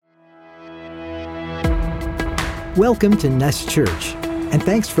Welcome to Nest Church, and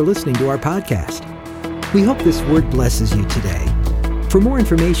thanks for listening to our podcast. We hope this word blesses you today. For more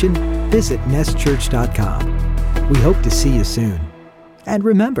information, visit nestchurch.com. We hope to see you soon. And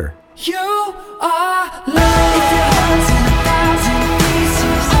remember, you are loved. If your heart's in 1,000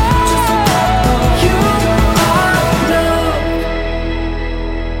 pieces, just remember, you are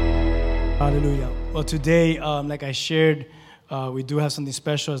loved. Hallelujah. Well, today, like I shared, we do have something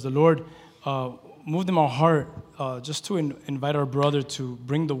special as the Lord moved in my heart just to invite our brother to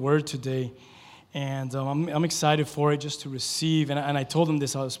bring the word today. And I'm excited for it, just to receive. And I told him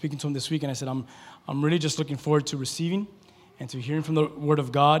this. I was speaking to him this week, and I said, I'm really just looking forward to receiving and to hearing from the Word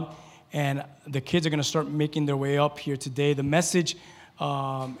of God. And the kids are going to start making their way up here today. The message,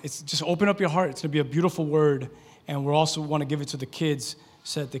 it's just open up your heart. It's going to be a beautiful word. And we also want to give it to the kids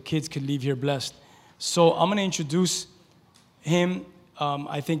so that the kids can leave here blessed. So I'm going to introduce him,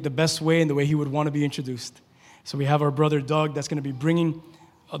 I think, the best way and the way he would want to be introduced. So we have our brother Doug that's going to be bringing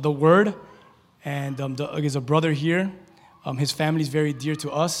the word. And Doug is a brother here. His family is very dear to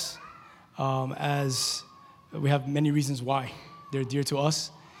us, as we have many reasons why they're dear to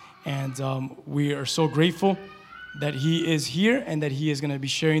us. And we are so grateful that he is here and that he is going to be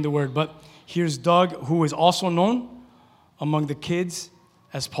sharing the word. But here's Doug, who is also known among the kids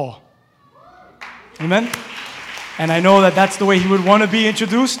as Paul. Amen? And I know that that's the way he would want to be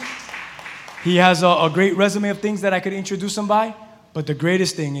introduced. He has a great resume of things that I could introduce him by. But the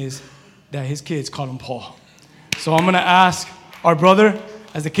greatest thing is that his kids call him Paul. So I'm going to ask our brother,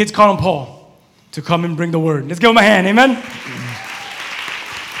 as the kids call him Paul, to come and bring the word. Let's give him a hand. Amen?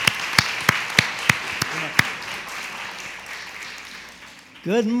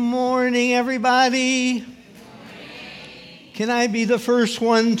 Good morning, everybody. Can I be the first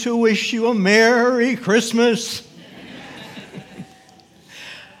one to wish you a Merry Christmas?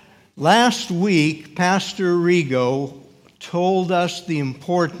 Last week, Pastor Rigo told us the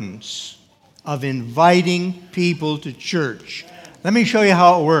importance of inviting people to church. Let me show you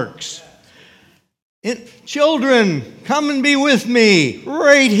how it works. Children, come and be with me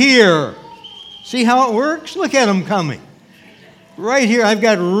right here. See how it works? Look at them coming. Right here, I've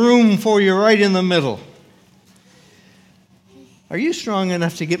got room for you right in the middle. Are you strong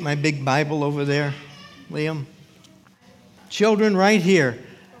enough to get my big Bible over there, Liam? Children, right here.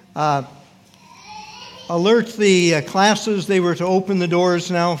 Alert the classes. They were to open the doors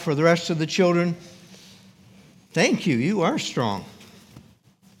now for the rest of the children. Thank you. You are strong.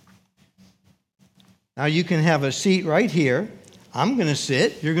 Now you can have a seat right here. I'm going to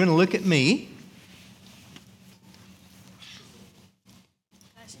sit. You're going to look at me.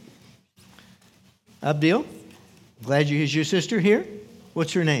 Abdil, glad is your sister here?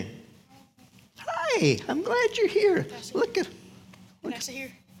 What's her name? Hi, I'm glad you're here. Look at. Can I sit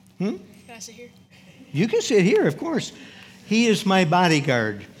here? Can I sit here? You can sit here, of course. He is my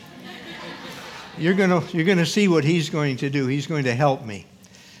bodyguard. You're gonna see what he's going to do. He's going to help me.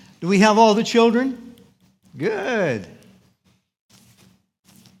 Do we have all the children? Good.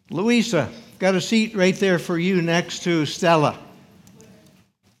 Louisa, got a seat right there for you next to Stella.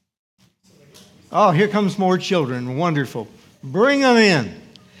 Oh, here comes more children. Wonderful. Bring them in.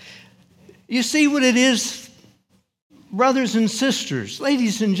 You see what it is, brothers and sisters,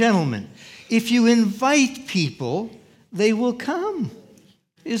 ladies and gentlemen. If you invite people, they will come.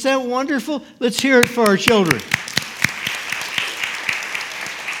 Is that wonderful? Let's hear it for our children.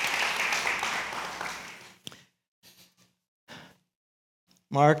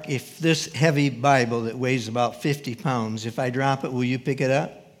 Mark, if this heavy Bible that weighs about 50 pounds, if I drop it, will you pick it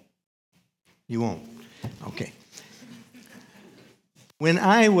up? You won't. Okay. When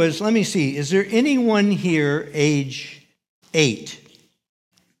I was, let me see, is there anyone here age 8?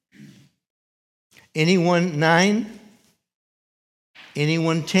 Anyone 9?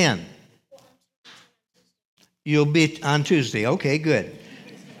 Anyone 10? You'll be on Tuesday. Okay, good.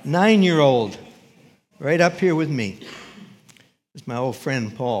 9-year-old, right up here with me. It's my old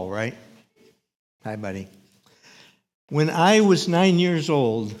friend Paul, right? Hi, buddy. When I was 9 years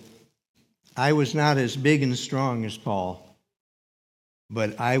old, I was not as big and strong as Paul,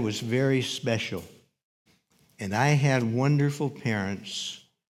 but I was very special. And I had wonderful parents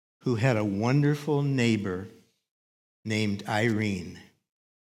who had a wonderful neighbor named Irene.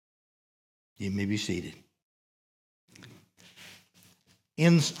 You may be seated.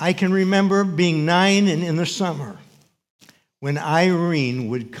 I can remember being 9 and in the summer when Irene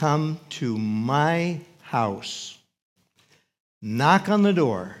would come to my house, knock on the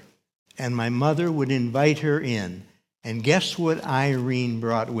door, and my mother would invite her in. And guess what Irene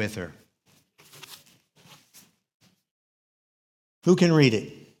brought with her? Who can read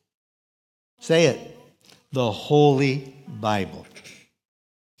it? Say it. the Holy Bible.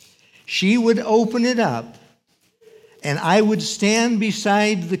 She would open it up, and I would stand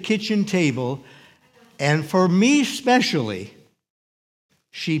beside the kitchen table, and for me specially,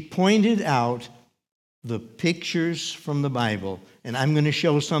 she pointed out the pictures from the Bible. And I'm going to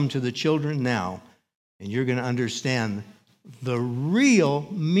show some to the children now, and you're going to understand the real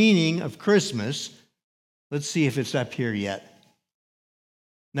meaning of Christmas. Let's see if it's up here yet.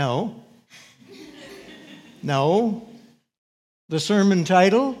 No. No. The sermon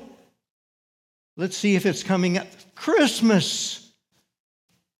title. Let's see if it's coming up. Christmas.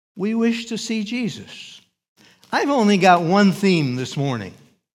 We wish to see Jesus. I've only got one theme this morning.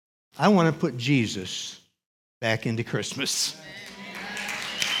 I want to put Jesus back into Christmas.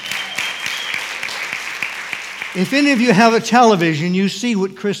 If any of you have a television, you see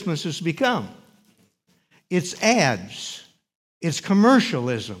what Christmas has become. It's ads. It's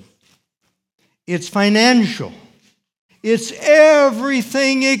commercialism. It's financial. It's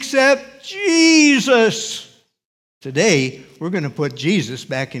everything except Jesus. Today, we're going to put Jesus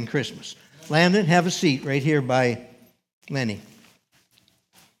back in Christmas. Landon, have a seat right here by Lenny.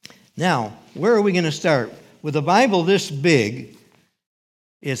 Now, where are we going to start? With a Bible this big,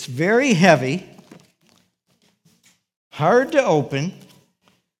 it's very heavy, hard to open,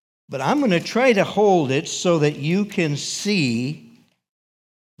 but I'm going to try to hold it so that you can see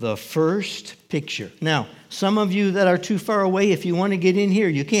the first picture. Now, some of you that are too far away, if you want to get in here,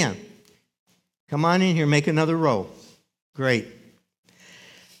 you can. Come on in here, make another row. Great.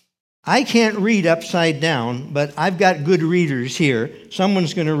 I can't read upside down, but I've got good readers here.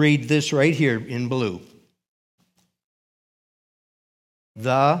 Someone's going to read this right here in blue.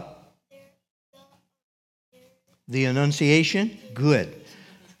 The Annunciation? Good.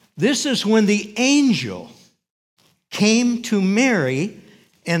 This is when the angel came to Mary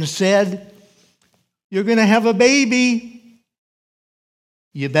and said, "You're going to have a baby.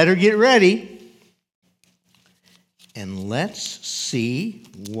 You better get ready." And let's see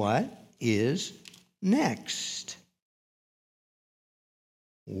what is next.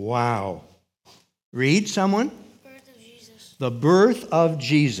 Wow. Read, someone. Birth of Jesus. The birth of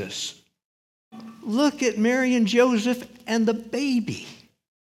Jesus. Look at Mary and Joseph and the baby.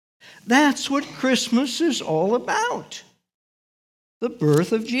 That's what Christmas is all about. The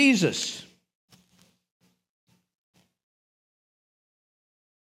birth of Jesus.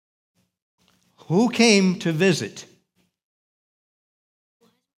 Who came to visit?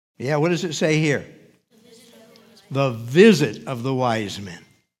 Yeah, what does it say here? The visit of the wise men.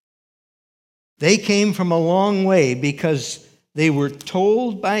 They came from a long way because they were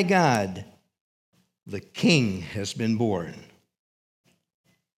told by God, the king has been born.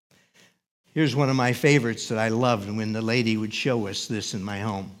 Here's one of my favorites that I loved when the lady would show us this in my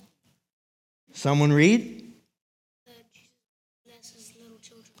home. Someone read? Jesus blesses little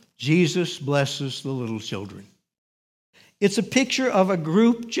children. Jesus blesses the little children. It's a picture of a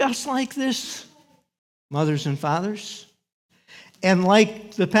group just like this, mothers and fathers. And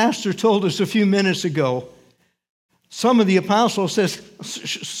like the pastor told us a few minutes ago, some of the apostles says,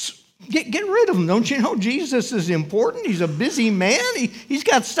 get rid of him. Don't you know Jesus is important? He's a busy man. He's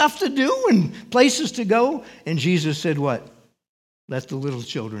got stuff to do and places to go. And Jesus said what? Let the little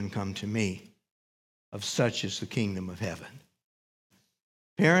children come to me. Of such is the kingdom of heaven.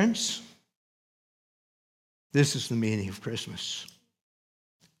 Parents, this is the meaning of Christmas.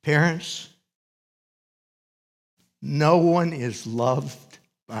 Parents, no one is loved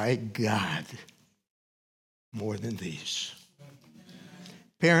by God more than these.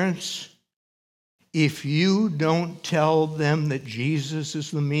 Parents, if you don't tell them that Jesus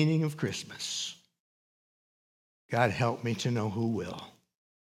is the meaning of Christmas, God help me to know who will.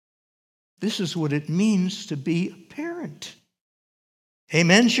 This is what it means to be a parent.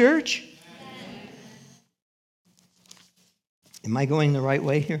 Amen, church? Am I going the right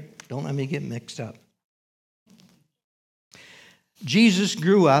way here? Don't let me get mixed up. Jesus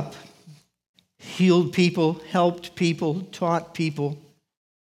grew up, healed people, helped people, taught people,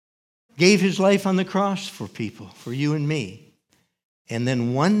 gave his life on the cross for people, for you and me. And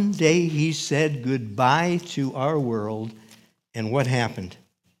then one day he said goodbye to our world, and what happened?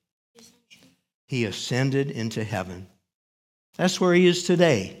 He ascended into heaven. That's where he is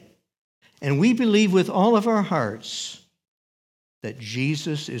today. And we believe with all of our hearts that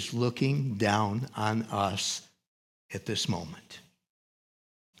Jesus is looking down on us at this moment.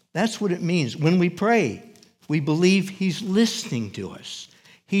 That's what it means. When we pray, we believe he's listening to us.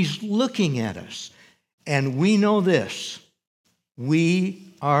 He's looking at us. And we know this: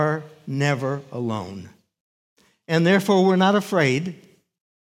 we are never alone. And therefore we're not afraid.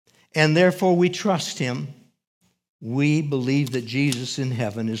 And therefore we trust him. We believe that Jesus in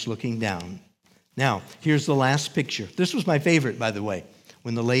heaven is looking down. Now, here's the last picture. This was my favorite, by the way,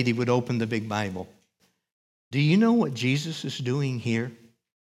 when the lady would open the big Bible. Do you know what Jesus is doing here?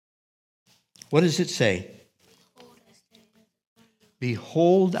 What does it say?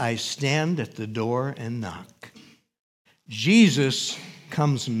 Behold, I stand at the door and knock. Jesus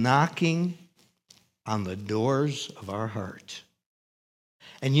comes knocking on the doors of our heart.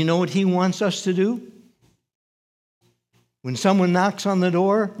 And you know what he wants us to do? When someone knocks on the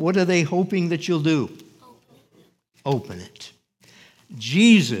door, what are they hoping that you'll do? Open it.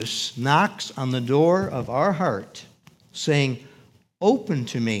 Jesus knocks on the door of our heart, saying, open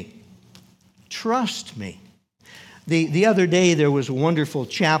to me. Trust me. The other day, there was a wonderful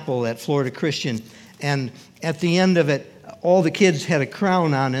chapel at Florida Christian, and at the end of it, all the kids had a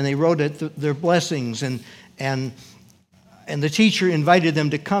crown on, and they wrote their blessings, and the teacher invited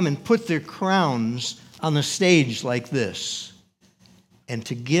them to come and put their crowns on the stage like this, and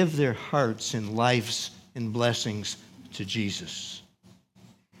to give their hearts and lives and blessings to Jesus.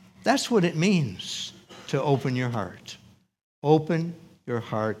 That's what it means to open your heart. Open your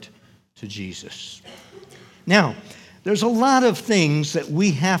heart to Jesus. Now, there's a lot of things that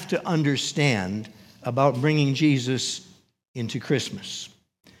we have to understand about bringing Jesus into Christmas.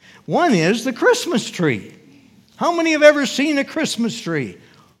 One is the Christmas tree. How many have ever seen a Christmas tree?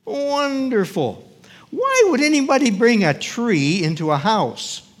 Wonderful. Why would anybody bring a tree into a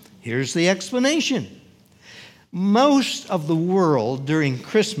house? Here's the explanation. Most of the world during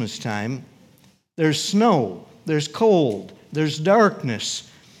Christmas time, there's snow, there's cold, there's darkness.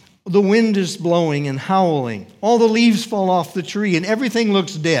 The wind is blowing and howling. All the leaves fall off the tree and everything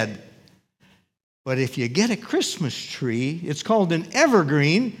looks dead. But if you get a Christmas tree, it's called an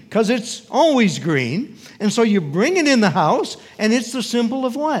evergreen because it's always green. And so you bring it in the house and it's the symbol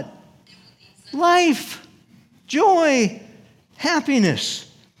of what? Life, joy,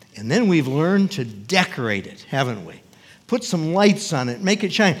 happiness. And then we've learned to decorate it, haven't we? Put some lights on it, make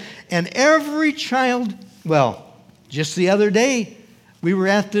it shine. And every child, well, just the other day, we were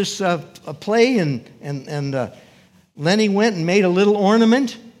at this a play, and Lenny went and made a little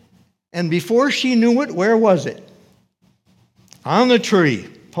ornament. And before she knew it, where was it? On the tree.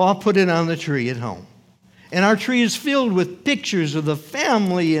 Pa put it on the tree at home. And our tree is filled with pictures of the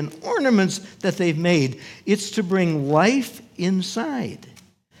family and ornaments that they've made. It's to bring life inside.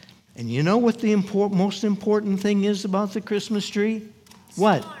 And you know what the most important thing is about the Christmas tree?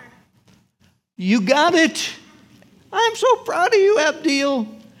 What? You got it. I'm so proud of you, Abdiel.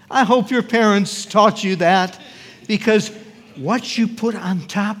 I hope your parents taught you that, because what you put on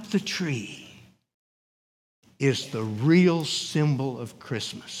top of the tree is the real symbol of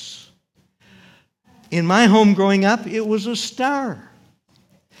Christmas. In my home growing up, it was a star.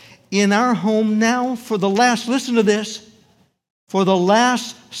 In our home now, listen to this, for the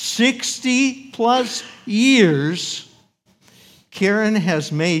last 60 plus years, Karen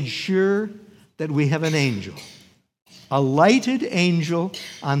has made sure that we have an angel, a lighted angel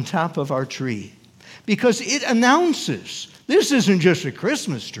on top of our tree, because it announces this isn't just a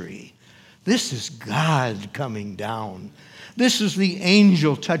Christmas tree. This is God coming down. This is the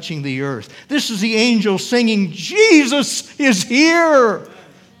angel touching the earth. This is the angel singing, Jesus is here.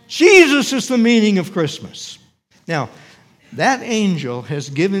 Jesus is the meaning of Christmas. Now, that angel has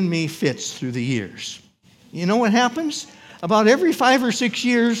given me fits through the years. You know what happens? About every 5 or 6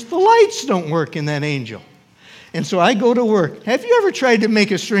 years, the lights don't work in that angel. And so I go to work. Have you ever tried to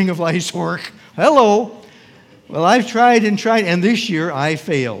make a string of lights work? Hello. Well, I've tried, and this year I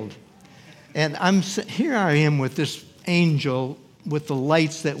failed. And here I am with this angel with the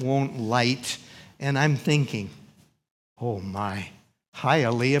lights that won't light, and I'm thinking, oh my,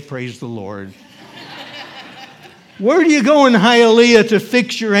 Hialeah, praise the Lord. Where do you go in Hialeah to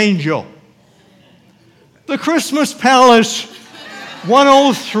fix your angel? The Christmas Palace,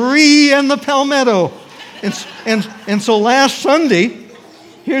 103 and the Palmetto. And so last Sunday,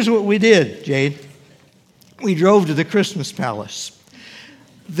 here's what we did, Jade. We drove to the Christmas Palace.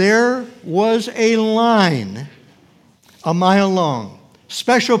 There was a line a mile long,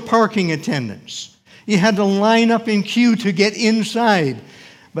 special parking attendants. You had to line up in queue to get inside.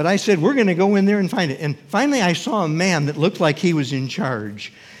 But I said, we're going to go in there and find it. And finally I saw a man that looked like he was in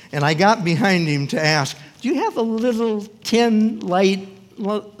charge. And I got behind him to ask, do you have a little tin light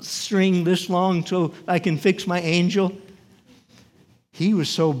string this long so I can fix my angel? He was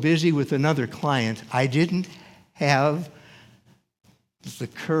so busy with another client, I didn't have the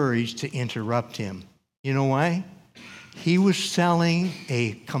courage to interrupt him. You know why? He was selling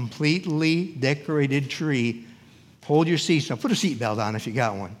a completely decorated tree. Hold your seats. Now put a seatbelt on if you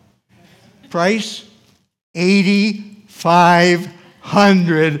got one. Price,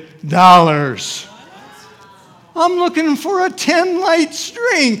 $8,500. I'm looking for a 10-light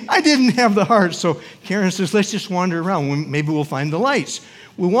string. I didn't have the heart. So Karen says, let's just wander around. Maybe we'll find the lights.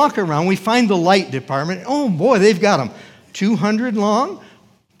 We walk around. We find the light department. Oh, boy, they've got them. 200 long,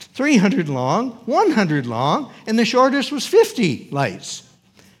 300 long, 100 long, and the shortest was 50 lights.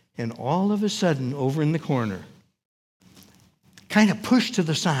 And all of a sudden, over in the corner, kind of pushed to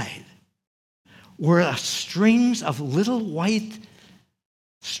the side, were strings of little white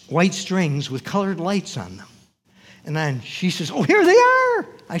strings with colored lights on them. And then she says, oh, here they are.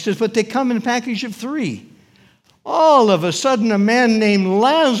 I says, but they come in a package of 3. All of a sudden, a man named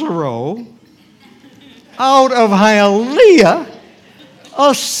Lazaro, out of Hialeah,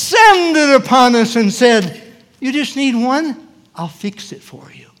 ascended upon us and said, you just need one? I'll fix it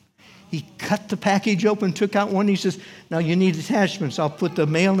for you. He cut the package open, took out one. He says, now you need attachments. I'll put the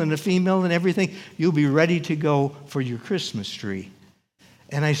male and the female and everything. You'll be ready to go for your Christmas tree.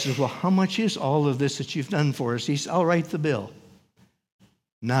 And I said, well, how much is all of this that you've done for us? He said, I'll write the bill.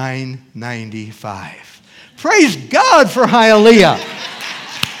 $9.95. Praise God for Hialeah.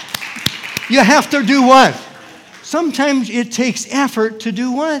 You have to do what? Sometimes it takes effort to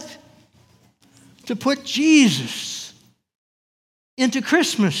do what? To put Jesus into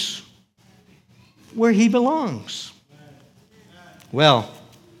Christmas where he belongs. Well,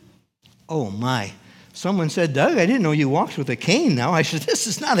 oh my. Someone said, Doug, I didn't know you walked with a cane now. I said, this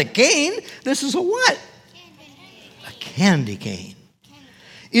is not a cane. This is a what? A candy cane.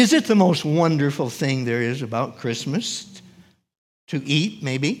 Is it the most wonderful thing there is about Christmas? To eat,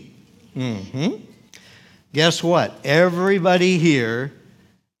 maybe? Mm-hmm. Guess what? Everybody here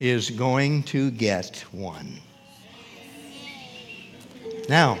is going to get one.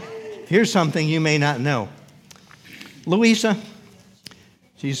 Now, here's something you may not know. Louisa,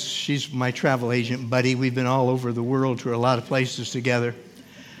 she's my travel agent buddy. We've been all over the world to a lot of places together.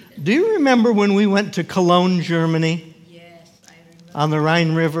 Do you remember when we went to Cologne, Germany? Yes, I remember. On the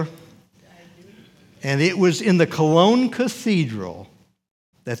Rhine River? I do. And it was in the Cologne Cathedral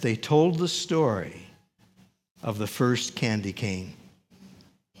that they told the story of the first candy cane.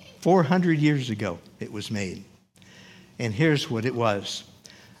 400 years ago it was made. And here's what it was.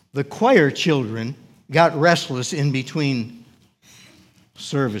 The choir children got restless in between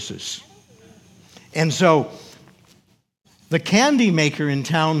services. And so the candy maker in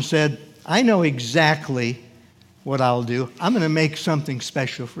town said, I know exactly what I'll do. I'm going to make something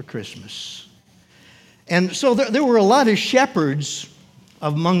special for Christmas. And so there were a lot of shepherds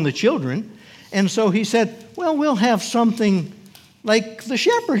among the children. And so he said, well, we'll have something like the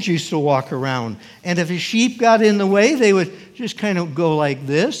shepherds used to walk around. And if a sheep got in the way, they would just kind of go like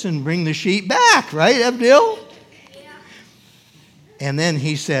this and bring the sheep back, right, Abdil? Yeah. And then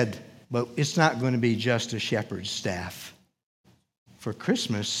he said, but it's not going to be just a shepherd's staff. For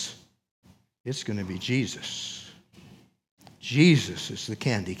Christmas, it's going to be Jesus. Jesus is the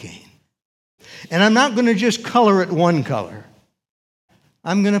candy cane. And I'm not going to just color it one color.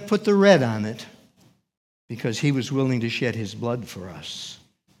 I'm going to put the red on it because he was willing to shed his blood for us.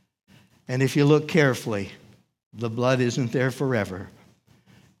 And if you look carefully, the blood isn't there forever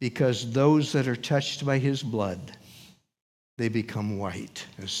because those that are touched by his blood, they become white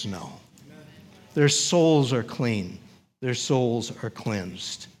as snow. Their souls are clean. Their souls are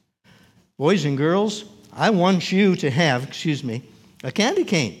cleansed. Boys and girls, I want you to have, a candy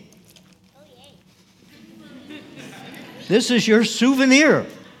cane. This is your souvenir.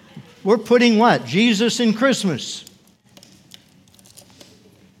 We're putting what? Jesus in Christmas.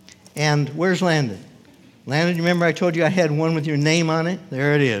 And where's Landon? Landon, you remember I told you I had one with your name on it?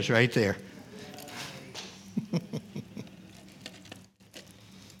 There it is, right there.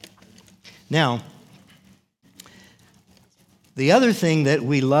 Now, the other thing that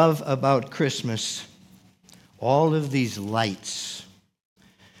we love about Christmas, all of these lights.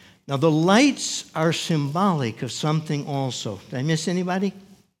 Now, the lights are symbolic of something also. Did I miss anybody?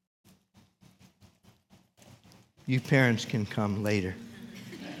 You parents can come later.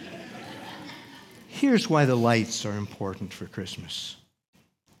 Here's why the lights are important for Christmas.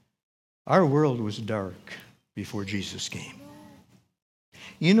 Our world was dark before Jesus came.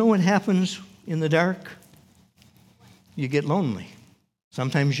 You know what happens in the dark? You get lonely.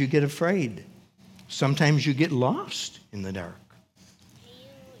 Sometimes you get afraid. Sometimes you get lost in the dark.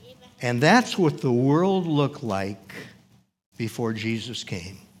 And that's what the world looked like before Jesus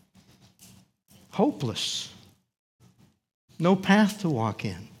came. Hopeless. No path to walk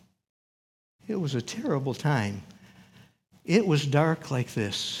in. It was a terrible time. It was dark like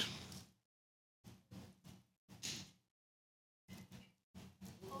this.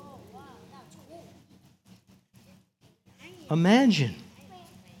 Imagine.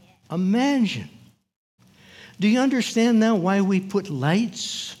 Imagine. Do you understand now why we put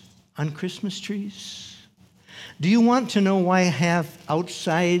lights on Christmas trees? Do you want to know why I have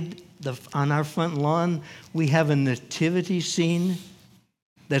outside on our front lawn, we have a nativity scene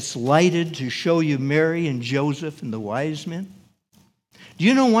that's lighted to show you Mary and Joseph and the wise men? Do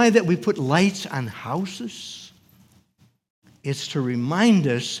you know why that we put lights on houses? It's to remind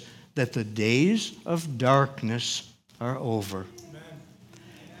us that the days of darkness are over.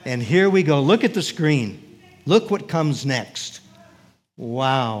 And here we go. Look at the screen. Look what comes next.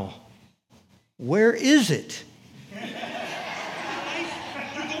 Wow. Where is it?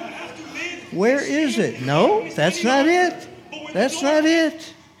 Where is it? No, that's not it. That's not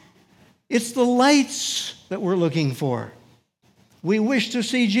it. It's the lights that we're looking for. We wish to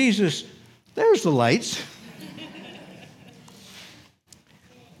see Jesus. There's the lights.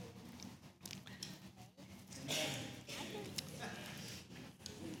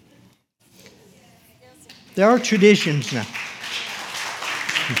 There are traditions now.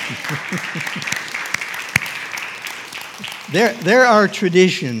 There are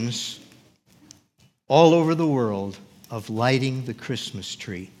traditions all over the world of lighting the Christmas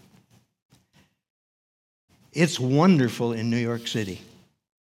tree. It's wonderful in New York City.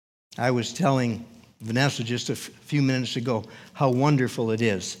 I was telling Vanessa just a few minutes ago how wonderful it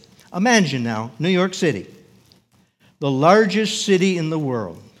is. Imagine now, New York City, the largest city in the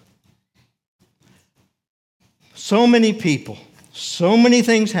world. So many people, so many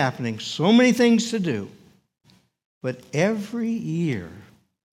things happening, so many things to do. But every year,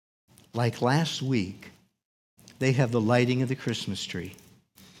 like last week, they have the lighting of the Christmas tree.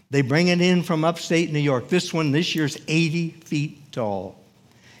 They bring it in from upstate New York. This year's 80 feet tall.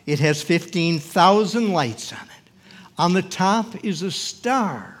 It has 15,000 lights on it. On the top is a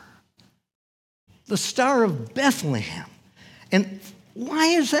star, the Star of Bethlehem. And why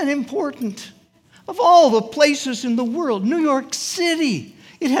is that important? Of all the places in the world, New York City,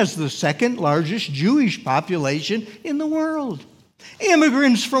 it has the second largest Jewish population in the world.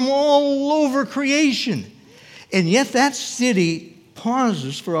 Immigrants from all over creation. And yet that city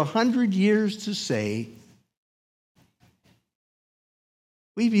pauses for 100 years to say,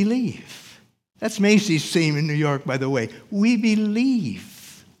 we believe. That's Macy's theme in New York, by the way. We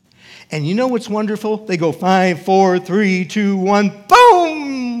believe. And you know what's wonderful? They go 5, 4, 3, 2, 1,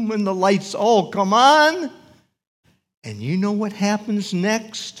 boom! And the lights all come on. And you know what happens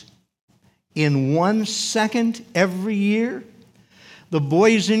next? In 1 second every year, the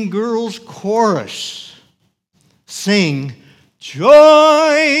boys and girls chorus sing,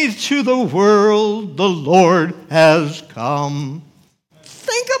 "Joy to the world, the Lord has come."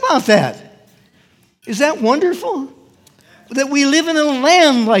 Think about that. Is that wonderful? That we live in a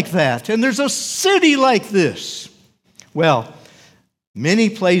land like that, and there's a city like this. Well, many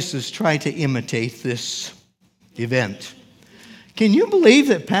places try to imitate this event. Can you believe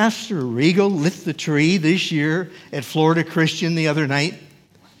that Pastor Regal lit the tree this year at Florida Christian the other night?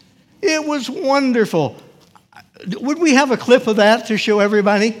 It was wonderful. Would we have a clip of that to show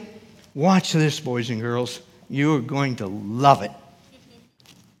everybody? Watch this, boys and girls. You are going to love it.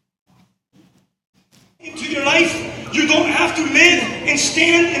 Into your life, you don't have to live and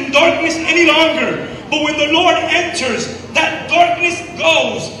stand in darkness any longer. But when the Lord enters, that darkness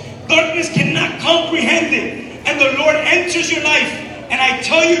goes. Darkness cannot comprehend it. And the Lord enters your life. And I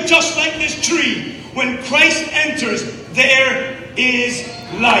tell you, just like this tree, when Christ enters, there is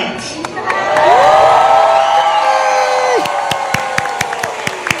light.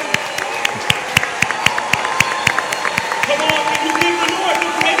 Come on, can you give the Lord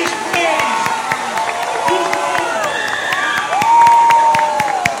the greatest praise?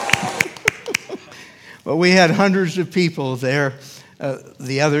 Well, we had hundreds of people there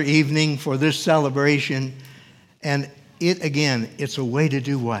the other evening for this celebration. And it's a way to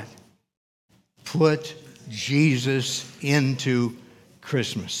do what? Put Jesus into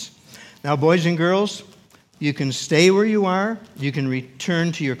Christmas. Now, boys and girls, you can stay where you are. You can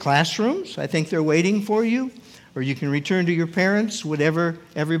return to your classrooms. I think they're waiting for you. Or you can return to your parents, whatever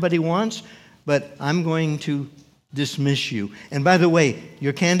everybody wants. But I'm going to dismiss you. And by the way,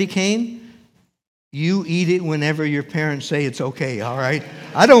 your candy cane, you eat it whenever your parents say it's okay, all right?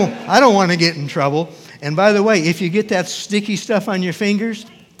 I don't want to get in trouble. And by the way, if you get that sticky stuff on your fingers,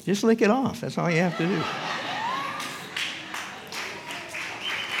 just lick it off. That's all you have to do.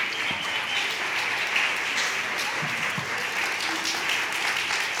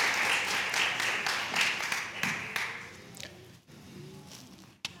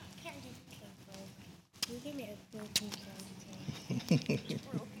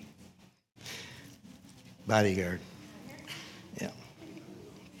 Bodyguard.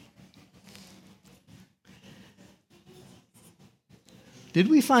 Did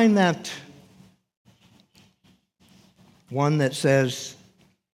we find that one that says,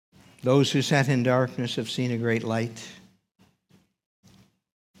 those who sat in darkness have seen a great light?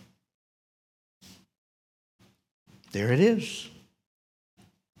 There it is.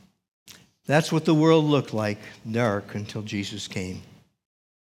 That's what the world looked like, dark, until Jesus came.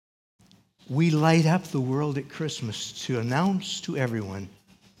 We light up the world at Christmas to announce to everyone,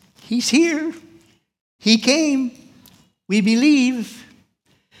 He's here. He came. We believe.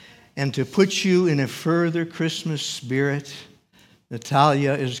 And to put you in a further Christmas spirit,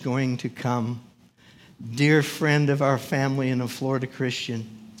 Natalia is going to come, dear friend of our family and a Florida Christian,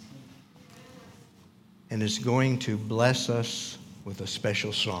 and is going to bless us with a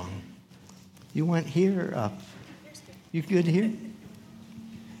special song. You want here or up? You good here?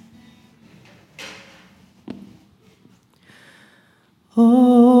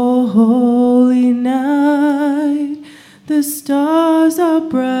 Oh, holy night, the stars are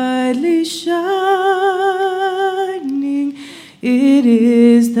brightly shining. It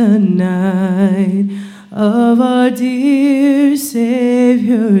is the night of our dear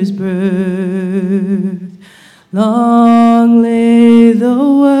Savior's birth. Long lay the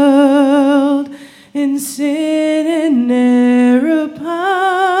world in sin and error pining,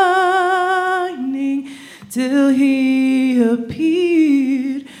 till He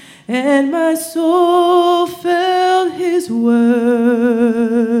appeared, and my soul felt His worth.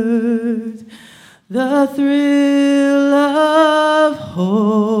 The thrill of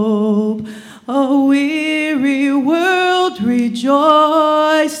hope, a weary world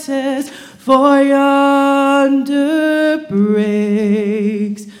rejoices, for yonder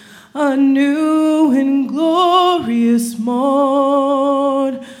breaks a new and glorious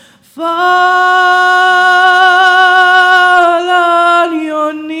morn. Fall on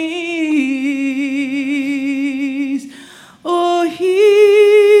your knees, oh, hear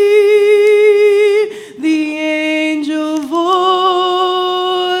the angel voices,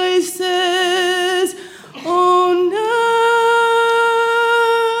 oh,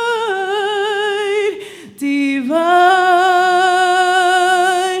 night divine,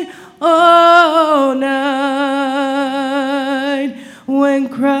 oh, night when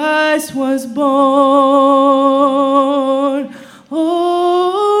Christ was born,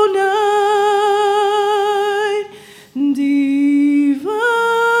 oh, night divine,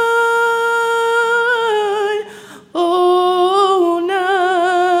 oh,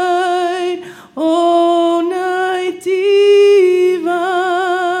 night divine.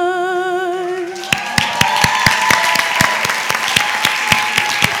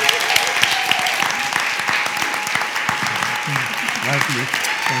 Love you.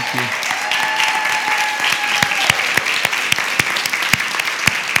 Thank you.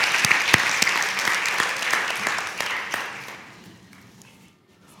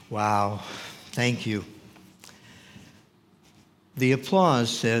 Wow. Thank you. The applause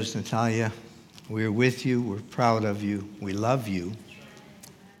says, Natalia, we're with you, we're proud of you, we love you.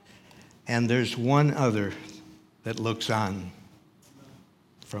 And there's one other that looks on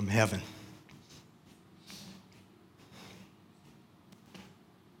from heaven.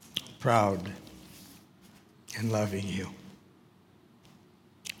 Proud and loving you.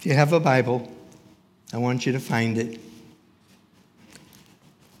 If you have a Bible, I want you to find it.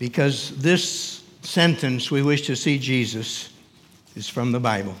 Because this sentence, we wish to see Jesus, is from the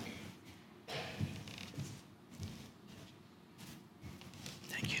Bible.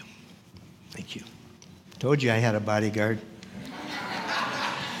 Thank you. Thank you. Told you I had a bodyguard.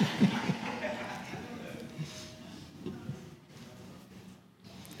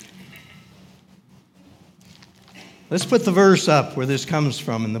 Let's put the verse up where this comes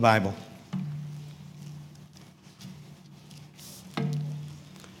from in the Bible.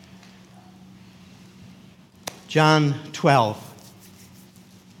 John 12.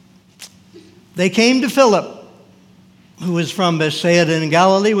 They came to Philip, who was from Bethsaida in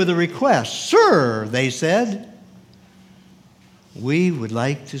Galilee, with a request. Sir, they said, we would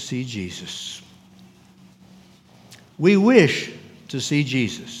like to see Jesus. We wish to see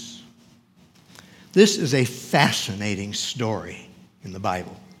Jesus. This is a fascinating story in the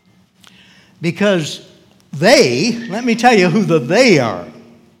Bible. Because let me tell you who the they are.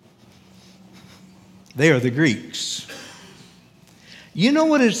 They are the Greeks. You know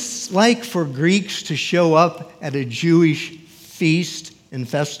what it's like for Greeks to show up at a Jewish feast and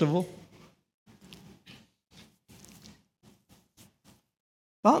festival?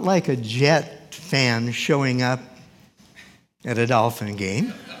 About like a Jet fan showing up at a Dolphin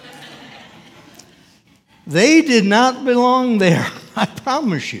game. They did not belong there, I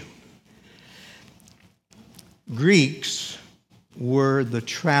promise you. Greeks were the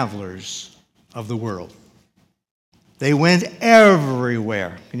travelers of the world. They went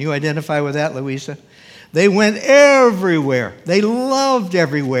everywhere. Can you identify with that, Louisa? They went everywhere. They loved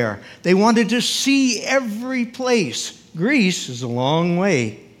everywhere. They wanted to see every place. Greece is a long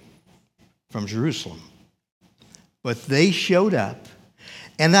way from Jerusalem. But they showed up.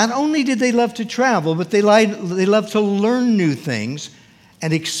 And not only did they love to travel, but they loved to learn new things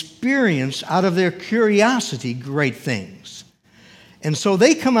and experience out of their curiosity great things. And so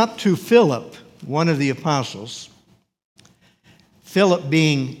they come up to Philip, one of the apostles. Philip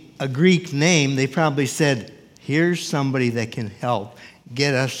being a Greek name, they probably said, here's somebody that can help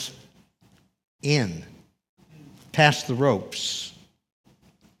get us in, past the ropes.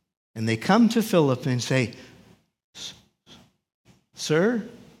 And they come to Philip and say, Sir,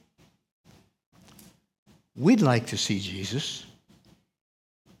 we'd like to see Jesus.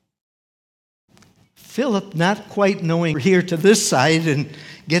 Philip, not quite knowing here to this side, and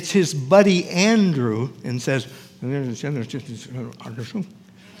gets his buddy Andrew and says, the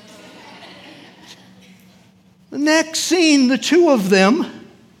next scene, the two of them.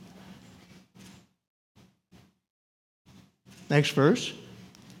 Next verse.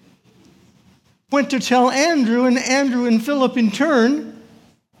 Went to tell Andrew, and Andrew and Philip in turn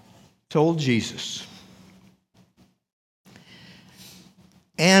told Jesus.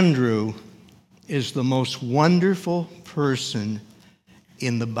 Andrew is the most wonderful person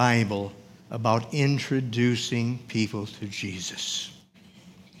in the Bible about introducing people to Jesus.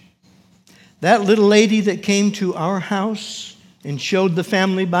 That little lady that came to our house and showed the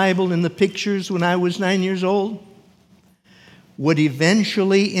family Bible and the pictures when I was 9 years old would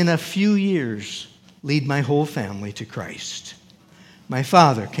eventually, in a few years, lead my whole family to Christ. My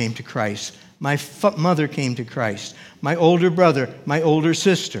father came to Christ. My mother came to Christ. My older brother, my older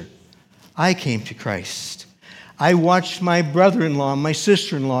sister. I came to Christ. I watched my brother-in-law and my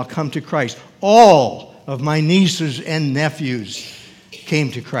sister-in-law come to Christ. All of my nieces and nephews came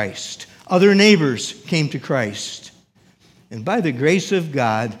to Christ. Other neighbors came to Christ. And by the grace of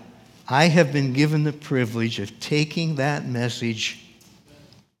God, I have been given the privilege of taking that message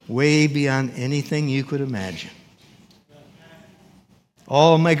way beyond anything you could imagine.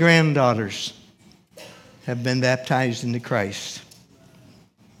 All my granddaughters have been baptized into Christ.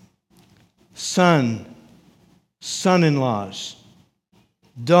 Son-in-laws,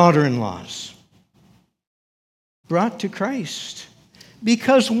 daughter-in-laws brought to Christ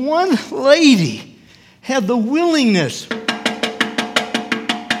because one lady had the willingness.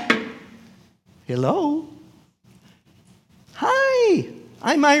 Hello? Hi,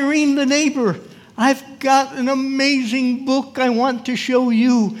 I'm Irene the neighbor. I've got an amazing book I want to show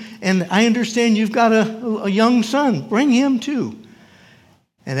you. And I understand you've got a young son. Bring him too.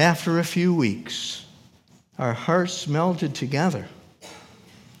 And after a few weeks, our hearts melted together.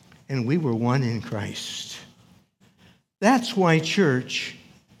 And we were one in Christ. That's why, church,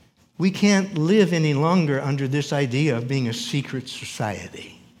 we can't live any longer under this idea of being a secret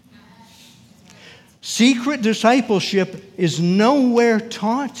society. Secret discipleship is nowhere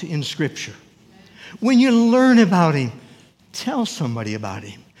taught in Scripture. When you learn about Him, tell somebody about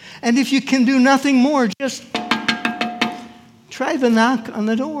Him. And if you can do nothing more, just try the knock on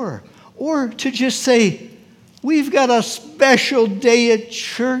the door. Or to just say, we've got a special day at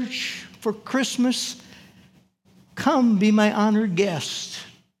church for Christmas. Come be my honored guest.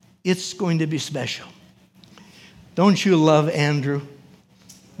 It's going to be special. Don't you love Andrew?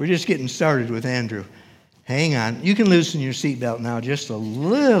 We're just getting started with Andrew. Hang on. You can loosen your seatbelt now just a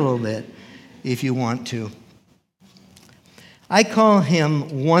little bit if you want to. I call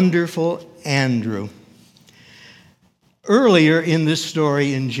him Wonderful Andrew. Earlier in this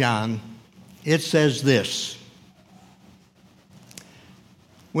story in John, it says this.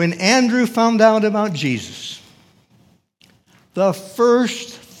 When Andrew found out about Jesus, the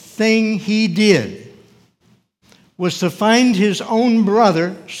first thing he did was to find his own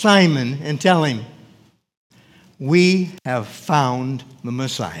brother, Simon, and tell him, we have found the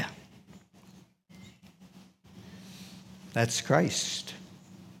Messiah. That's Christ.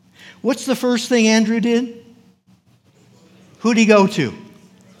 What's the first thing Andrew did? Who'd he go to?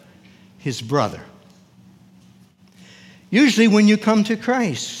 His brother. Usually when you come to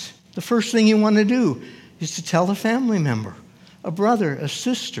Christ, the first thing you want to do is to tell a family member, a brother, a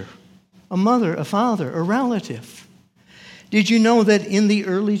sister, a mother, a father, a relative. Did you know that in the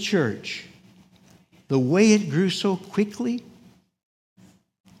early church, the way it grew so quickly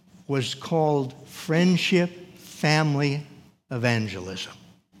was called friendship family evangelism?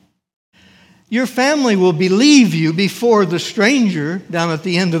 Your family will believe you before the stranger down at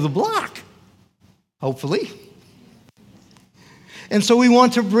the end of the block, hopefully. And so we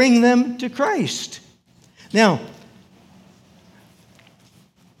want to bring them to Christ. Now,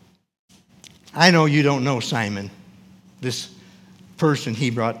 I know you don't know Simon, this person he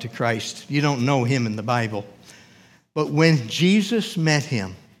brought to Christ. You don't know him in the Bible. But when Jesus met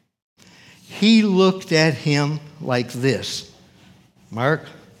him, he looked at him like this. Mark,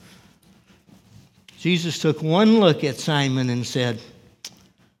 Jesus took one look at Simon and said,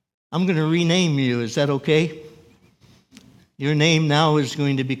 I'm going to rename you. Is that okay? Your name now is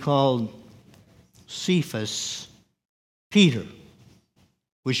going to be called Cephas, Peter,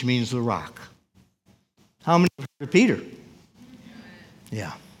 which means the rock. How many have heard of Peter?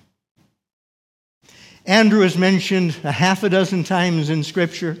 Yeah. Andrew is mentioned a half a dozen times in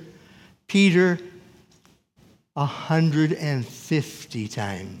Scripture. Peter, 150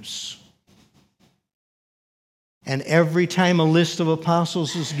 times. And every time a list of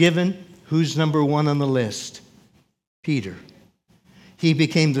apostles is given, who's number one on the list? Peter. He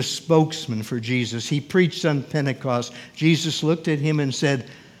became the spokesman for Jesus. He preached on Pentecost. Jesus looked at him and said,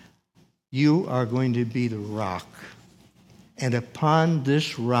 you are going to be the rock. And upon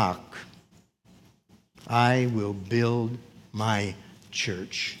this rock, I will build my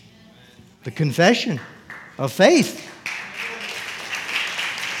church. The confession of faith.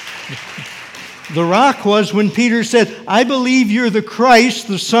 The rock was when Peter said, I believe you're the Christ,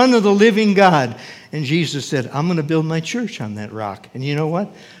 the Son of the living God. And Jesus said, I'm going to build my church on that rock. And you know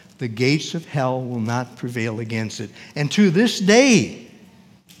what? The gates of hell will not prevail against it. And to this day,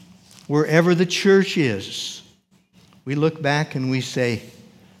 wherever the church is, we look back and we say,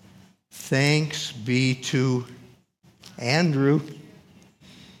 thanks be to Andrew,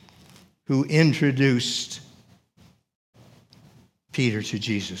 who introduced Peter to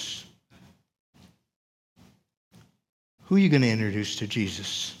Jesus. Who are you going to introduce to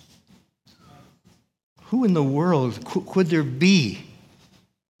Jesus? Who in the world could there be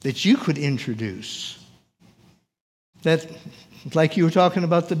that you could introduce? That, like you were talking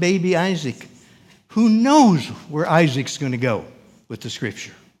about the baby Isaac, who knows where Isaac's going to go with the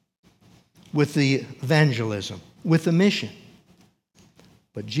Scripture, with the evangelism, with the mission?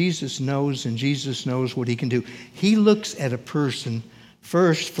 But Jesus knows, and Jesus knows what he can do. He looks at a person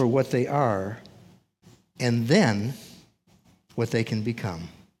first for what they are, and then what they can become.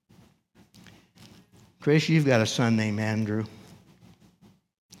 Chris, you've got a son named Andrew.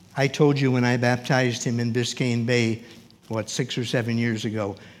 I told you when I baptized him in Biscayne Bay, 6 or 7 years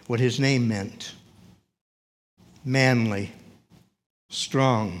ago, what his name meant. Manly,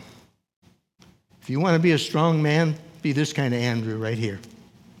 strong. If you want to be a strong man, be this kind of Andrew right here.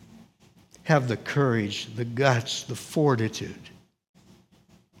 Have the courage, the guts, the fortitude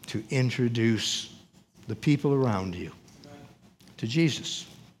to introduce the people around you to Jesus.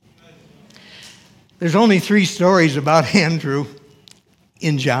 There's only 3 stories about Andrew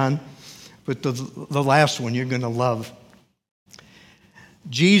in John, but the last one you're going to love.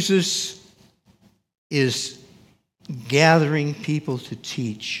 Jesus is gathering people to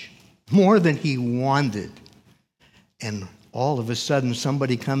teach more than he wanted. And all of a sudden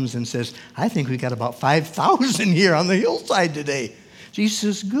somebody comes and says, I think we got about 5,000 here on the hillside today. Jesus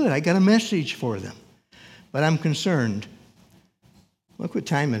says, good, I got a message for them. But I'm concerned. Look what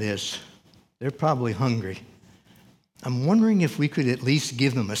time it is. They're probably hungry. I'm wondering if we could at least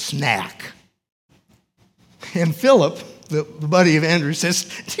give them a snack. And Philip, the buddy of Andrew, says,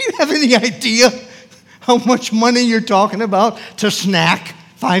 do you have any idea how much money you're talking about to snack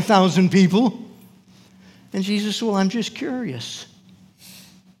 5,000 people? And Jesus said, well, I'm just curious.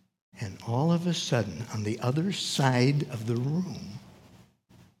 And all of a sudden, on the other side of the room,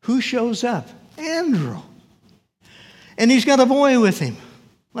 who shows up? Andrew. And he's got a boy with him,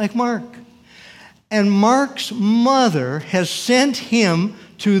 like Mark. And Mark's mother has sent him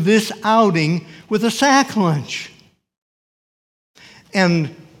to this outing with a sack lunch.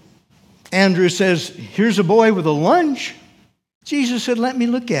 And Andrew says, here's a boy with a lunch. Jesus said, let me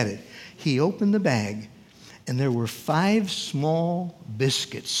look at it. He opened the bag, and there were 5 small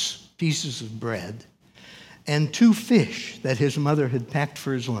biscuits, pieces of bread, and 2 fish that his mother had packed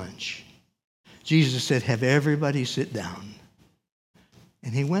for his lunch. Jesus said, have everybody sit down.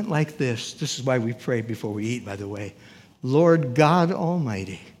 And he went like this. This is why we pray before we eat, by the way. Lord God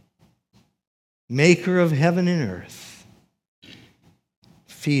Almighty, maker of heaven and earth,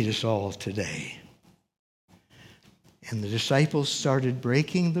 feed us all today. And the disciples started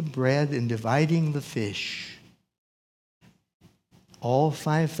breaking the bread and dividing the fish. All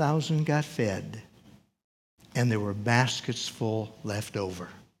 5,000 got fed, and there were baskets full left over.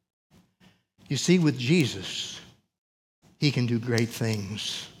 You see, with Jesus, he can do great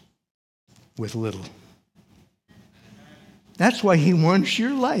things with little. That's why he wants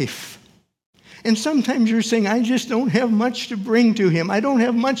your life. And sometimes you're saying, I just don't have much to bring to him. I don't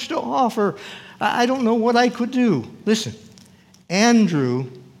have much to offer. I don't know what I could do. Listen, Andrew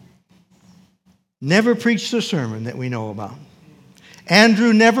never preached a sermon that we know about.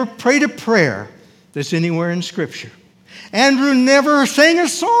 Andrew never prayed a prayer that's anywhere in Scripture. Andrew never sang a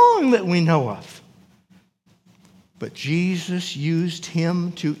song that we know of. But Jesus used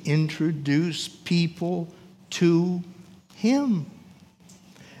him to introduce people to him.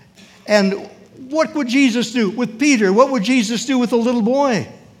 And what would Jesus do with Peter? What would Jesus do with a little boy?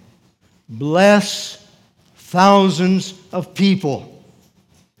 Bless thousands of people.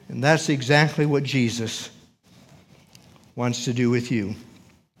 And that's exactly what Jesus wants to do with you.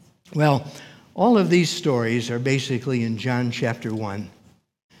 Well, all of these stories are basically in John chapter 1,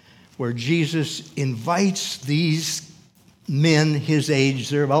 where Jesus invites these men his age.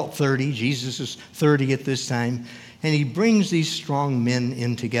 They're about 30. Jesus is 30 at this time. And he brings these strong men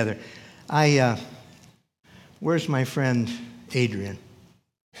in together. Where's my friend Adrian?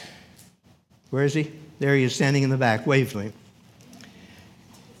 Where is he? There he is, standing in the back. Wave to him.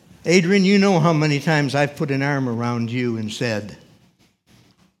 Adrian, you know how many times I've put an arm around you and said,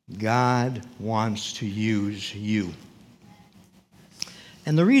 God wants to use you.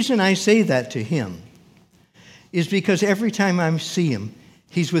 And the reason I say that to him is because every time I see him,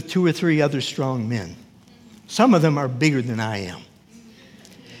 he's with 2 or 3 other strong men. Some of them are bigger than I am.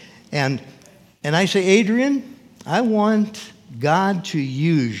 And I say, Adrian, I want God to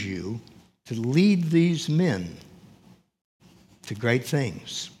use you to lead these men to great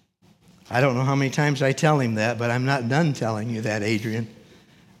things. I don't know how many times I tell him that, but I'm not done telling you that, Adrian.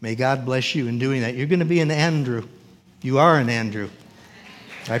 May God bless you in doing that. You're going to be an Andrew. You are an Andrew.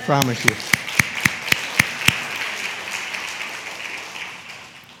 I promise you.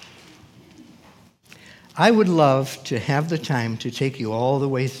 I would love to have the time to take you all the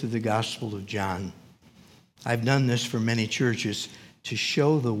way through the Gospel of John. I've done this for many churches to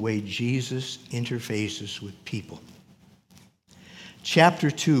show the way Jesus interfaces with people.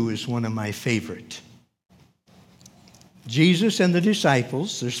 Chapter 2 is one of my favorite. Jesus and the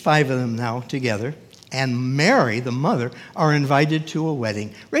disciples, there's 5 of them now together, and Mary, the mother, are invited to a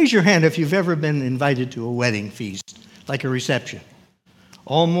wedding. Raise your hand if you've ever been invited to a wedding feast, like a reception.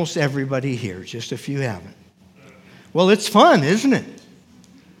 Almost everybody here, just a few haven't. Well, it's fun, isn't it?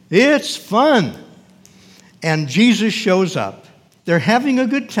 It's fun. And Jesus shows up. They're having a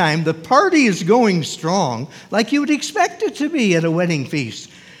good time. The party is going strong, like you would expect it to be at a wedding feast.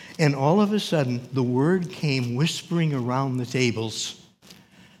 And all of a sudden, the word came whispering around the tables.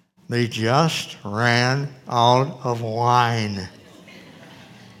 They just ran out of wine.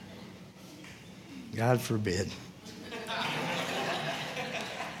 God forbid.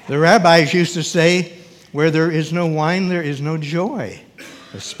 The rabbis used to say, where there is no wine, there is no joy,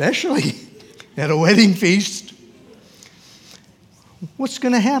 especially at a wedding feast. What's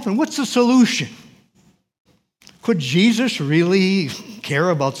going to happen? What's the solution? Could Jesus really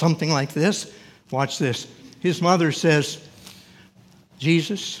care about something like this? Watch this. His mother says,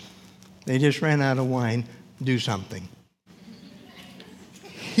 Jesus, they just ran out of wine. Do something.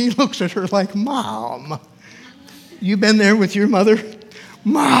 He looks at her like, Mom, you been there with your mother?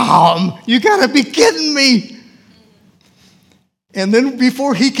 Mom, you got to be kidding me. And then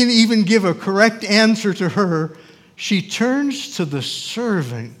before he can even give a correct answer to her, she turns to the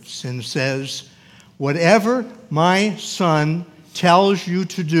servants and says, whatever my son tells you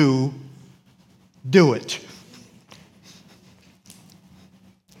to do, do it.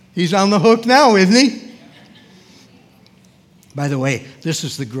 He's on the hook now, isn't he? By the way, this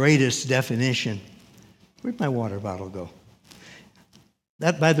is the greatest definition. Where'd my water bottle go?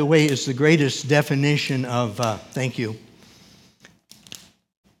 That, by the way, is the greatest definition of, thank you,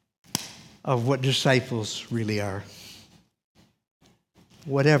 of what disciples really are.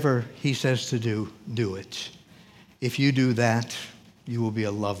 Whatever he says to do, do it. If you do that, you will be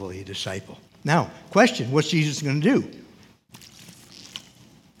a lovely disciple. Now, question, what's Jesus going to do?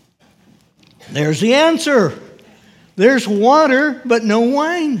 There's the answer. There's water, but no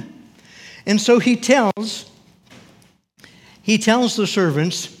wine. And so he tells the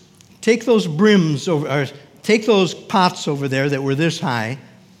servants, take those brims over, or take those pots over there that were this high,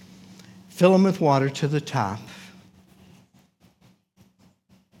 fill them with water to the top.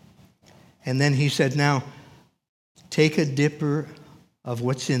 And then he said, now, take a dipper of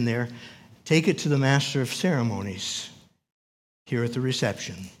what's in there, take it to the master of ceremonies here at the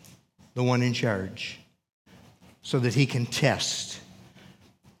reception, the one in charge, so that he can test.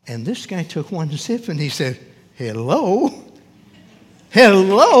 And this guy took one sip and he said, hello?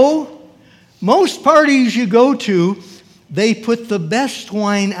 Hello? Most parties you go to, they put the best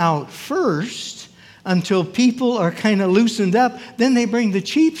wine out first until people are kind of loosened up. Then they bring the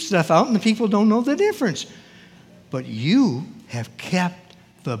cheap stuff out and the people don't know the difference. But you have kept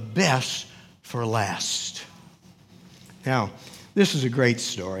the best for last. Now, this is a great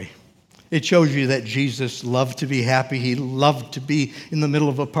story. It shows you that Jesus loved to be happy. He loved to be in the middle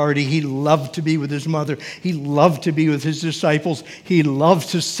of a party. He loved to be with his mother. He loved to be with his disciples. He loved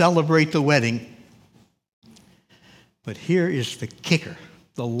to celebrate the wedding. But here is the kicker,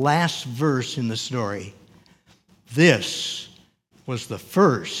 the last verse in the story. This was the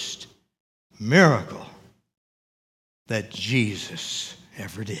first miracle that Jesus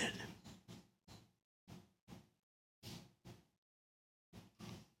ever did.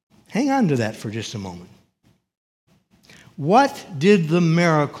 Hang on to that for just a moment. What did the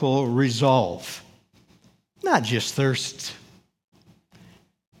miracle resolve? Not just thirst.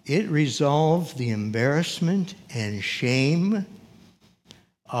 It resolved the embarrassment and shame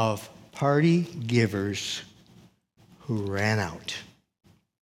of party givers who ran out.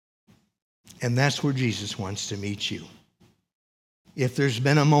 And that's where Jesus wants to meet you. If there's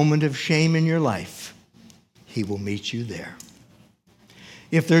been a moment of shame in your life, he will meet you there.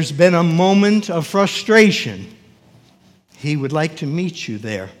 If there's been a moment of frustration, he would like to meet you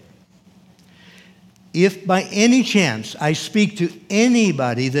there. If by any chance I speak to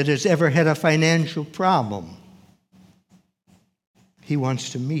anybody that has ever had a financial problem, he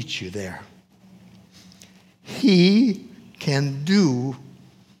wants to meet you there. He can do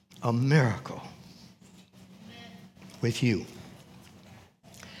a miracle with you.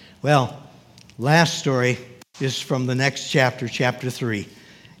 Well, last story is from the next chapter, chapter 3.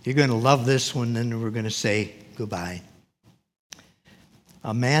 You're going to love this one, then we're going to say goodbye.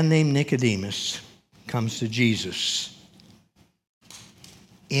 A man named Nicodemus comes to Jesus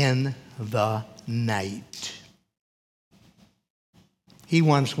in the night. He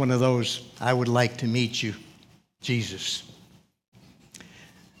wants one of those, I would like to meet you, Jesus.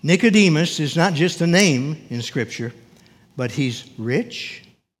 Nicodemus is not just a name in Scripture, but he's rich.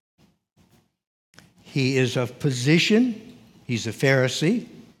 He is of position. He's a Pharisee,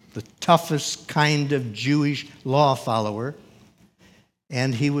 the toughest kind of Jewish law follower.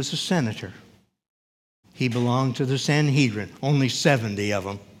 And he was a senator. He belonged to the Sanhedrin, only 70 of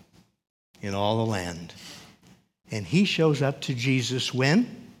them in all the land. And he shows up to Jesus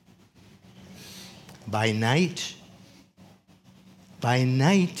when? By night. By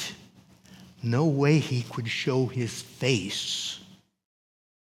night, no way he could show his face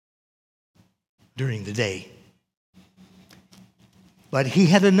during the day. But he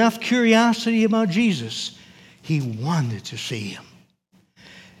had enough curiosity about Jesus. He wanted to see him.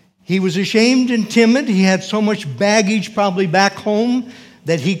 He was ashamed and timid. He had so much baggage probably back home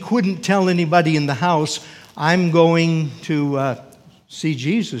that he couldn't tell anybody in the house, I'm going to see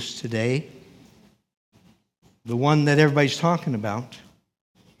Jesus today, the one that everybody's talking about.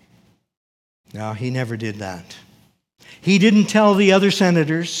 No, he never did that. He didn't tell the other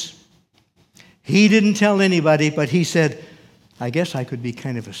senators. He didn't tell anybody, but he said, I guess I could be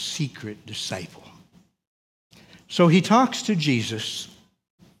kind of a secret disciple. So he talks to Jesus,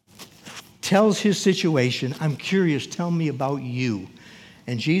 tells his situation. I'm curious, tell me about you.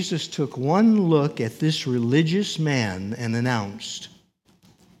 And Jesus took one look at this religious man and announced,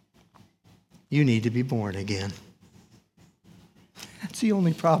 you need to be born again. That's the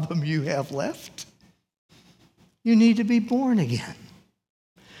only problem you have left. You need to be born again.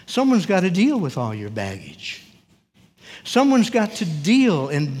 Someone's got to deal with all your baggage. Someone's got to deal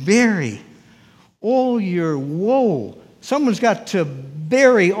and bury all your woe. Someone's got to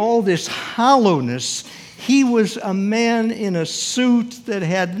bury all this hollowness. He was a man in a suit that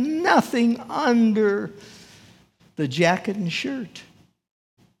had nothing under the jacket and shirt.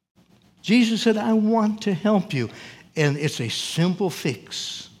 Jesus said, I want to help you. And it's a simple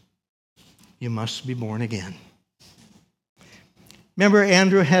fix. You must be born again. Remember,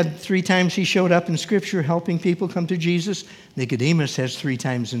 Andrew had 3 times he showed up in Scripture helping people come to Jesus. Nicodemus has 3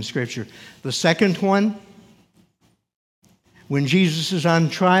 times in Scripture. The second one, when Jesus is on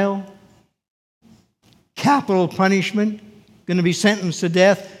trial, capital punishment, going to be sentenced to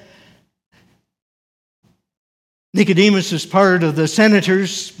death. Nicodemus is part of the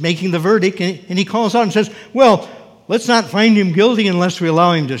senators making the verdict, and he calls out and says, well, let's not find him guilty unless we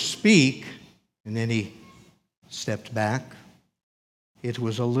allow him to speak. And then he stepped back. It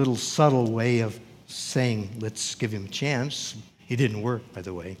was a little subtle way of saying, let's give him a chance. He didn't work, by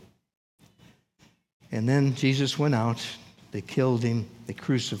the way. And then Jesus went out. They killed him. They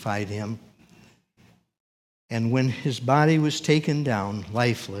crucified him. And when his body was taken down,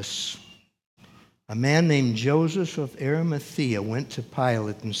 lifeless, a man named Joseph of Arimathea went to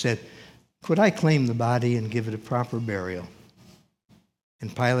Pilate and said, "Could I claim the body and give it a proper burial?"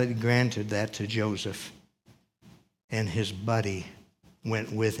 And Pilate granted that to Joseph, and his buddy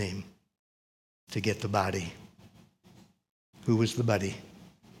went with him to get the body. Who was the buddy?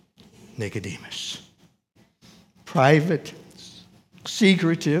 Nicodemus. Private,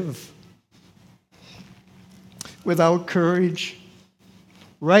 secretive, without courage,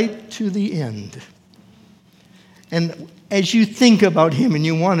 right to the end. And as you think about him and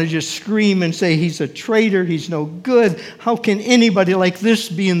you want to just scream and say, he's a traitor, he's no good, how can anybody like this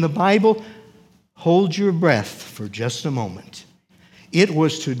be in the Bible? Hold your breath for just a moment. It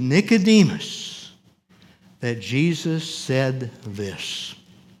was to Nicodemus that Jesus said this.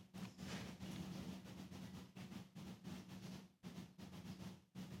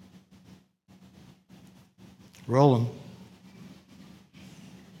 Roll them.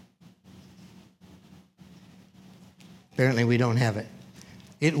 Apparently we don't have it.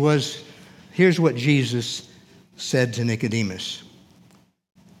 Here's what Jesus said to Nicodemus.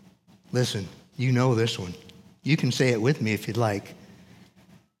 Listen, you know this one. You can say it with me if you'd like.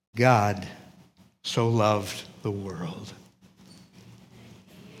 God so loved the world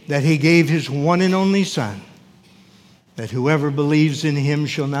that he gave his one and only Son, that whoever believes in him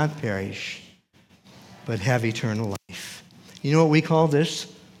shall not perish, but have eternal life. You know what we call this?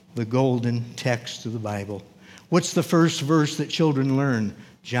 The golden text of the Bible. What's the first verse that children learn?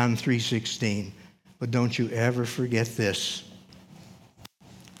 John 3:16. But don't you ever forget this.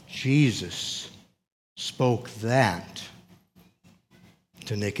 Jesus spoke that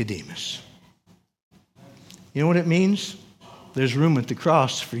to Nicodemus. You know what it means? There's room at the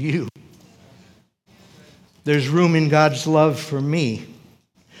cross for you. There's room in God's love for me.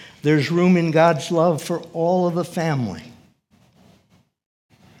 There's room in God's love for all of the family.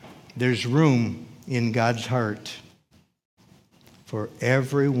 There's room in God's heart for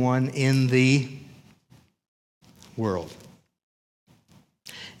everyone in the world.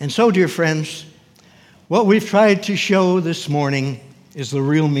 And so, dear friends, what we've tried to show this morning is the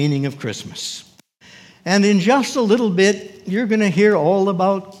real meaning of Christmas. And in just a little bit, you're going to hear all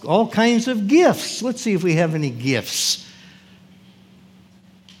about all kinds of gifts. Let's see if we have any gifts.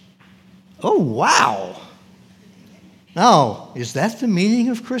 Oh, wow. Now, is that the meaning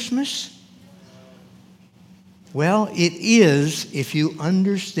of Christmas? Well, it is if you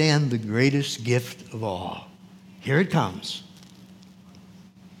understand the greatest gift of all. Here it comes.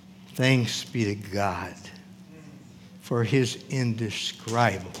 Thanks be to God for his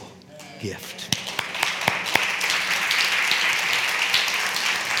indescribable gift.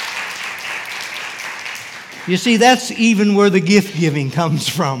 You see, that's even where the gift giving comes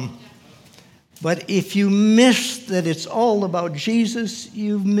from. But if you miss that it's all about Jesus,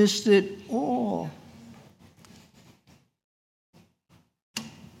 you've missed it all.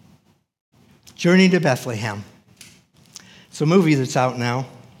 Journey to Bethlehem. It's a movie that's out now.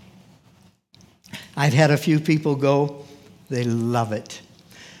 I've had a few people go. They love it.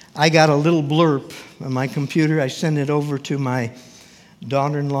 I got a little blurb on my computer. I sent it over to my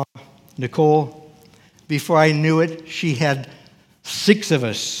daughter-in-law, Nicole. Before I knew it, she had 6 of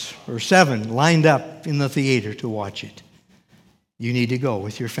us, or 7, lined up in the theater to watch it. You need to go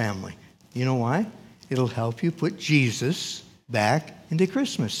with your family. You know why? It'll help you put Jesus back into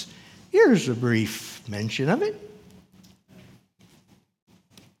Christmas. Here's a brief mention of it.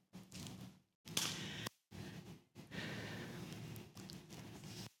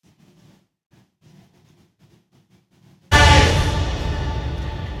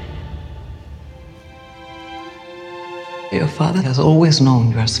 Your father has always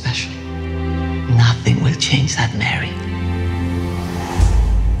known you are special. Nothing will change that, Mary.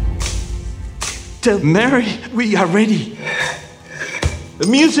 Tell Mary we are ready. The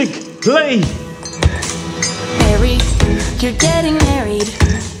music, play. Mary, you're getting married.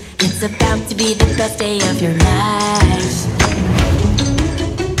 It's about to be the best day of your life.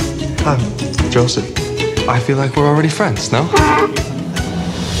 Joseph, I feel like we're already friends, no?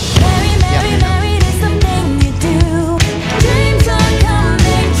 Married is something you do. Dreams are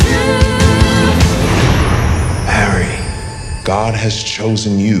coming true. Mary, God has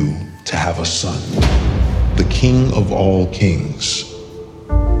chosen you to have a son, the King of all kings.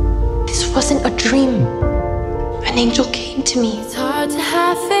 This wasn't a dream. An angel came to me. It's hard to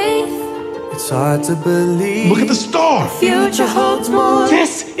have faith. It's hard to believe. Look at the star. Future holds more.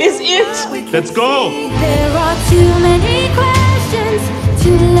 This is it. Let's go. There are too many questions,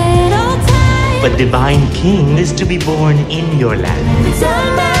 too little time. A divine king is to be born in your land. It's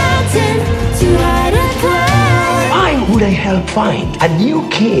a mountain too high to climb. I will could I help find a new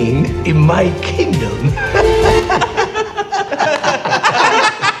king in my kingdom?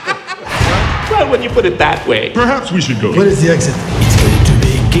 Well, when you put it that way. Perhaps we should go. Where is the exit? It's going to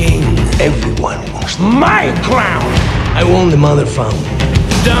be king. Everyone wants my crown. I won the mother found.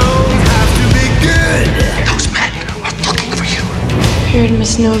 Don't have to be good. Those men are looking for you. Herod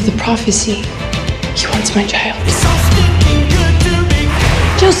must know of the prophecy. He wants my child.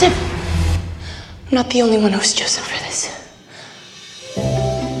 Joseph! I'm not the only one who's chosen for this.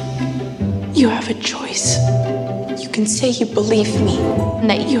 You have a choice. You can say you believe me and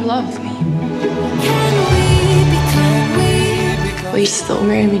that you love me. Will you still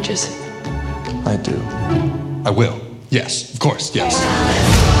marry me, Joseph? I do. I will. Yes, of course, yes.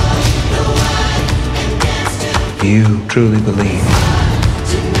 You truly believe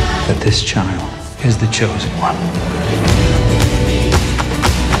that this child is the chosen one?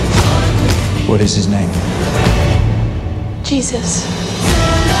 What is his name? Jesus.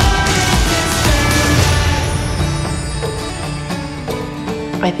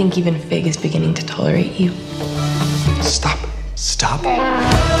 I think even Fig is beginning to tolerate you. Stop. Stop.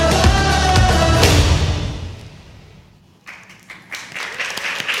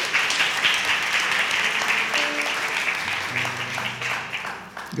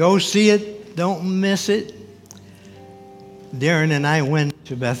 Go see it. Don't miss it. Darren and I went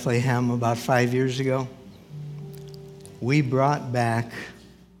to Bethlehem about 5 years ago. We brought back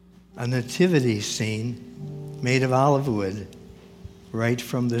a nativity scene made of olive wood right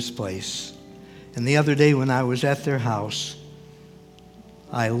from this place. And the other day when I was at their house,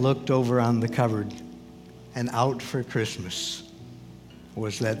 I looked over on the cupboard, and out for Christmas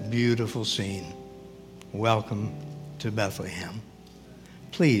was that beautiful scene. Welcome to Bethlehem.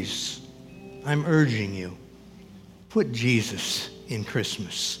 Please, I'm urging you, put Jesus in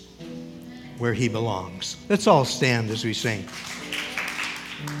Christmas where he belongs. Let's all stand as we sing.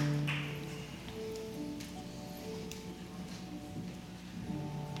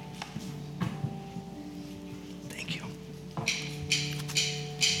 Thank you.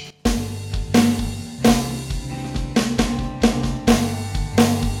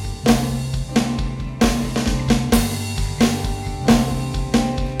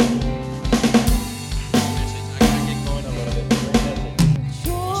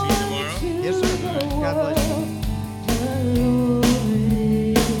 Yes, sir. God bless you.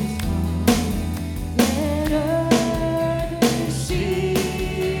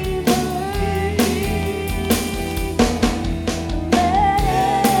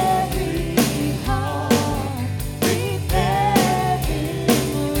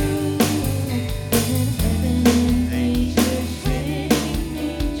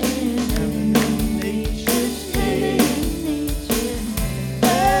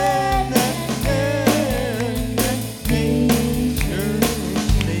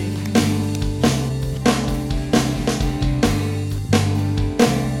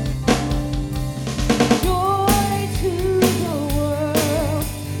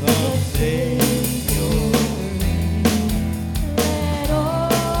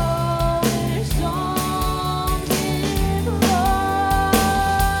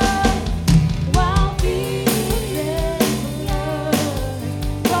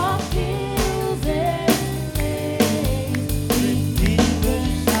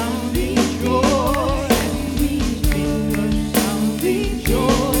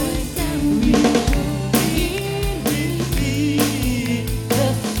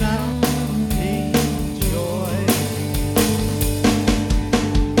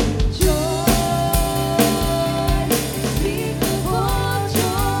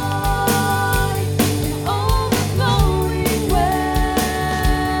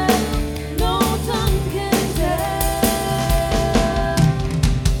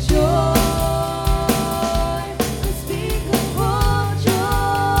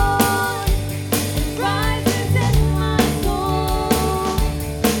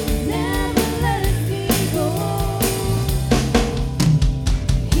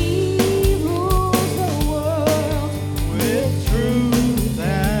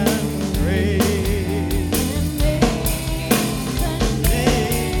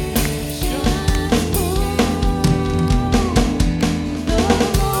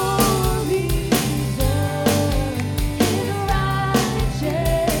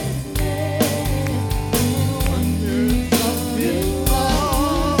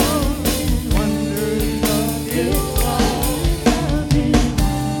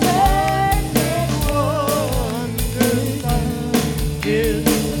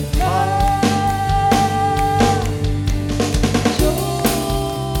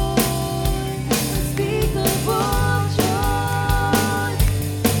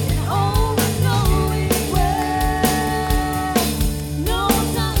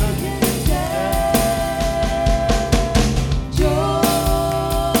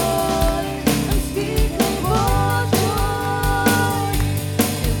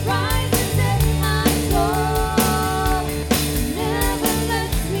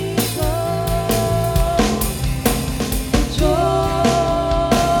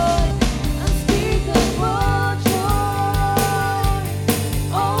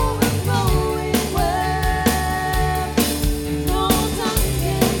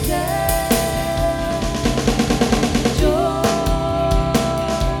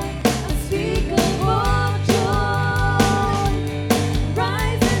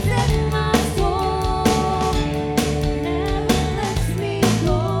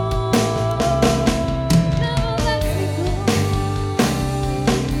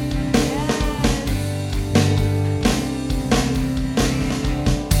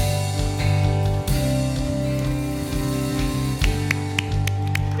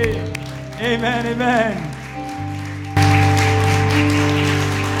 Amen, amen.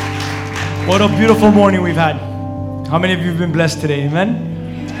 What a beautiful morning we've had. How many of you have been blessed today?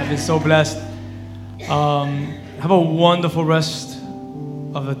 Amen? I've been so blessed. Have a wonderful rest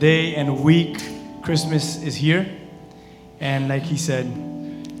of the day and a week. Christmas is here. And like he said,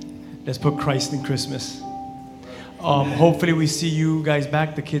 let's put Christ in Christmas. Hopefully we see you guys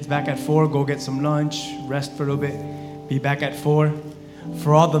back, the kids back at 4. Go get some lunch, rest for a little bit. Be back at 4.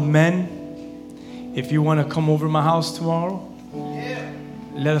 For all the men, if you want to come over to my house tomorrow,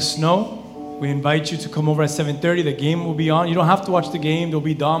 let us know. We invite you to come over at 7:30. The game will be on. You don't have to watch the game. There'll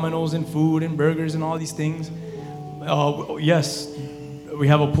be dominoes and food and burgers and all these things. Yes, we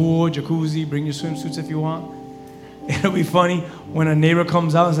have a pool, jacuzzi. Bring your swimsuits if you want. It'll be funny when a neighbor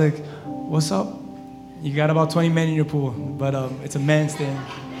comes out and is like, "What's up? You got about 20 men in your pool, but it's a man's thing.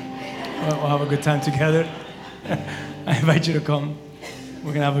 We'll have a good time together." I invite you to come.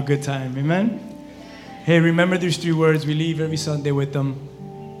 We're going to have a good time. Amen? Hey, remember these 3 words. We leave every Sunday with them.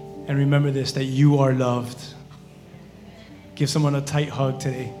 And remember this, that you are loved. Give someone a tight hug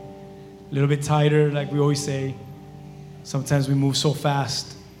today. A little bit tighter, like we always say. Sometimes we move so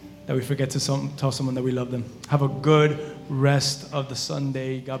fast that we forget to tell someone that we love them. Have a good rest of the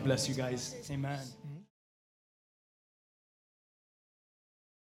Sunday. God bless you guys. Amen.